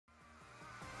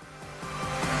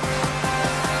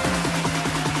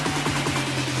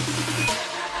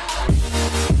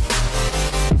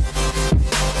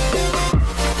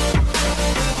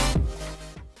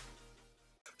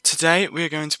Today we are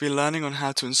going to be learning on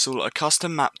how to install a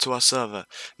custom map to our server.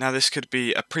 Now this could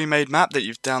be a pre-made map that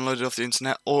you've downloaded off the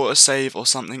internet, or a save or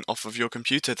something off of your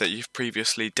computer that you've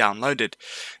previously downloaded.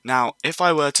 Now if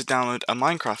I were to download a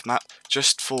Minecraft map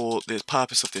just for the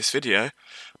purpose of this video,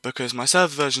 because my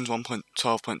server version is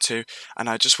 1.12.2 and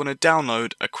I just want to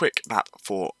download a quick map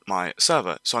for my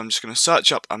server, so I'm just going to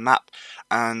search up a map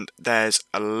and there's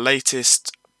a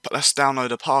latest, let's download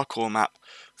a parkour map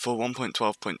for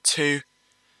 1.12.2.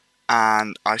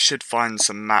 and I should find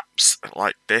some maps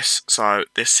like this. So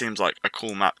this seems like a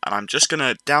cool map, and I'm just going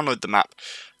to download the map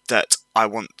that I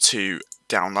want to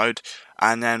download.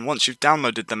 And then once you've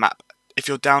downloaded the map, if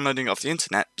you're downloading it off the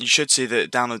internet, you should see that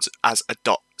it downloads as a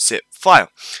 .zip file.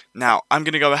 Now I'm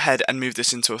going to go ahead and move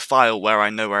this into a file where I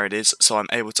know where it is, so I'm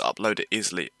able to upload it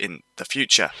easily in the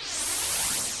future.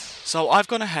 So I've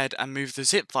gone ahead and moved the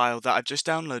zip file that I've just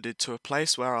downloaded to a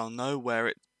place where I'll know where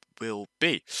it will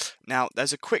be. Now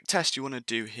there's a quick test you want to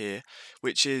do here,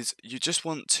 which is you just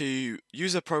want to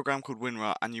use a program called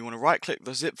WinRAR, and you want to right click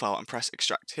the zip file and press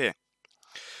extract here.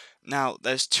 Now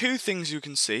there's two things you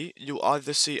can see. You'll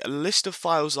either see a list of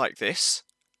files like this,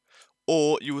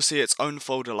 or you will see its own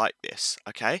folder like this.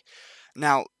 Okay,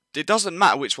 now it doesn't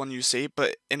matter which one you see,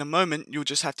 but in a moment you'll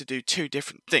just have to do two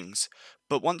different things.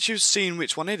 But once you've seen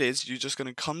which one it is, you're just going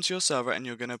to come to your server and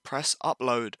you're going to press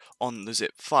upload on the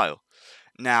zip file.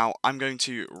 Now I'm going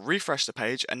to refresh the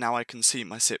page, and now I can see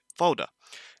my zip folder.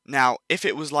 Now if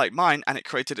it was like mine and it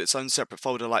created its own separate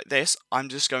folder like this, I'm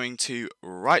just going to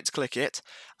right click it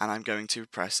and I'm going to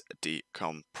press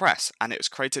decompress, and it's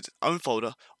created its own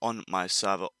folder on my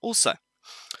server also.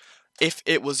 If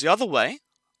it was the other way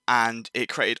and it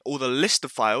created all the list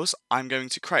of files, I'm going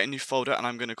to create a new folder and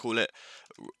I'm going to call it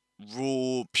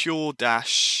raw pure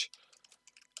dash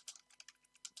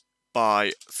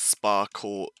by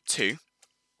sparkle 2.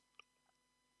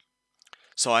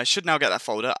 So I should now get that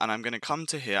folder, and I'm going to come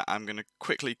to here, I'm going to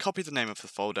quickly copy the name of the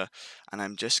folder, and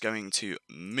I'm just going to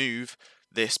move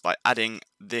this by adding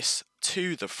this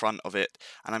to the front of it,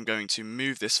 and I'm going to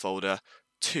move this folder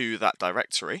to that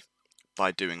directory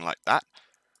by doing like that.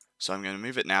 So I'm going to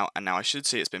move it now, and now I should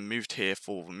see it's been moved here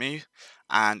for me.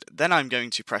 And then I'm going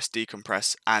to press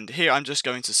decompress, and here I'm just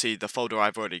going to see the folder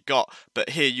I've already got,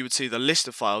 but here you would see the list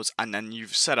of files, and then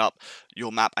you've set up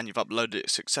your map and you've uploaded it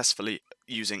successfully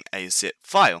using a zip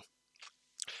file.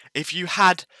 If you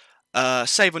had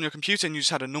save on your computer and you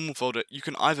just had a normal folder, you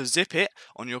can either zip it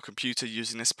on your computer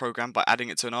using this program by adding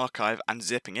it to an archive and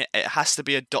zipping it. It has to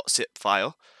be a .zip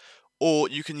file. Or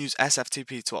you can use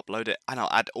SFTP to upload it, and I'll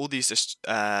add all these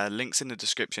links in the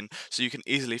description so you can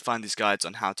easily find these guides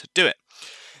on how to do it.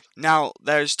 Now,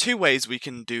 there's two ways we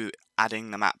can do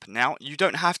adding the map. Now, you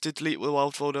don't have to delete the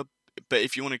world folder, but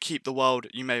if you want to keep the world,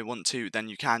 you may want to, then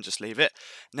you can just leave it.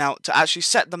 Now, to actually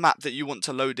set the map that you want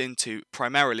to load into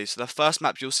primarily, so the first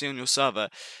map you'll see on your server,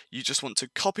 you just want to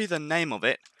copy the name of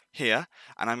it here,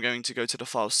 and I'm going to go to the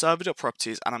file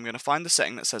server.properties, and I'm going to find the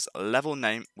setting that says level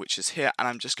name, which is here, and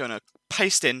I'm just going to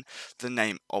paste in the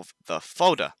name of the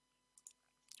folder.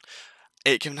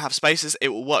 It can have spaces, it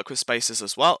will work with spaces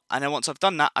as well, and then once I've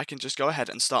done that, I can just go ahead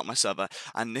and start my server,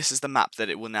 and this is the map that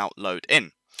it will now load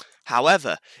in.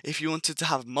 However, if you wanted to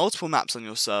have multiple maps on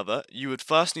your server, you would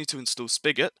first need to install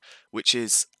Spigot, which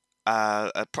is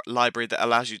a library that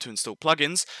allows you to install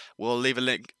plugins. We'll leave a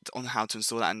link on how to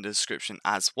install that in the description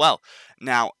as well.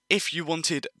 Now, if you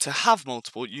wanted to have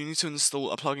multiple, you need to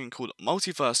install a plugin called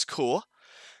Multiverse Core,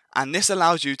 and this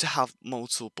allows you to have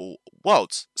multiple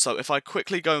worlds. So if I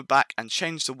quickly go back and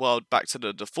change the world back to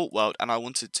the default world, and I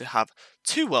wanted to have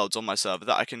two worlds on my server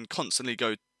that I can constantly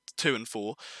go to and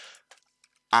for,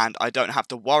 and I don't have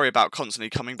to worry about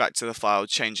constantly coming back to the file,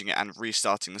 changing it and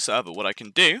restarting the server, what I can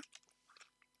do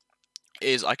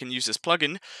is I can use this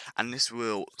plugin, and this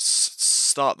will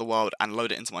start the world and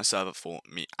load it into my server for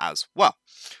me as well.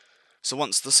 So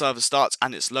once the server starts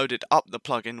and it's loaded up the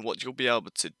plugin, what you'll be able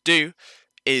to do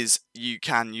is you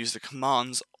can use the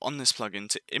commands on this plugin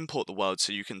to import the world,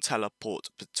 so you can teleport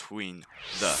between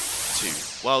the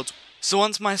two worlds. So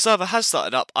once my server has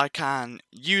started up, I can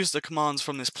use the commands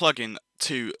from this plugin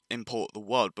to import the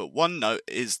world, but one note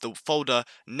is the folder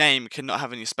name cannot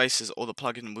have any spaces, or the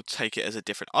plugin will take it as a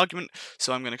different argument.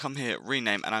 So I'm going to come here,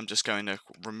 rename, and I'm just going to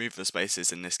remove the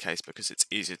spaces in this case because it's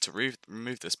easier to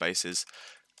remove the spaces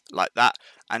like that.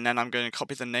 And then I'm going to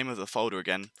copy the name of the folder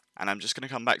again, and I'm just going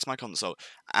to come back to my console,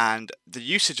 and the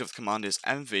usage of the command is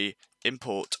mv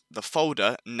import the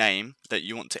folder name that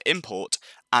you want to import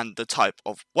and the type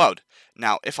of world.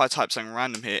 Now if I type something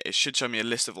random here, it should show me a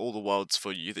list of all the worlds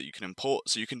for you that you can import.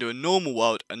 So you can do a normal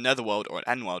world, a nether world, or an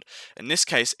end world. In this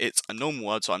case it's a normal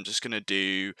world, so I'm just going to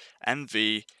do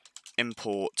mv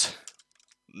import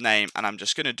name, and I'm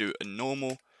just going to do a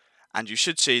normal, and you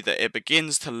should see that it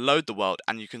begins to load the world,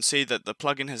 and you can see that the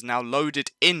plugin has now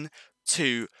loaded in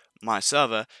to my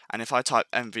server. And if I type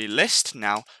mvlist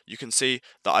now, you can see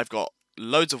that I've got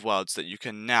loads of worlds that you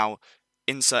can now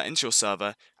insert into your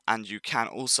server, and you can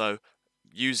also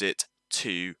use it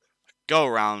to go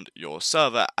around your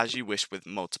server as you wish with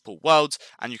multiple worlds,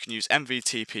 and you can use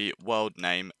mvtp world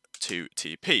name to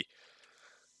TP.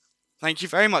 Thank you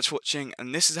very much for watching,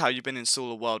 and this is how you've been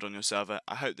install a world on your server.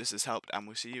 I hope this has helped, and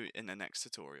we'll see you in the next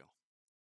tutorial.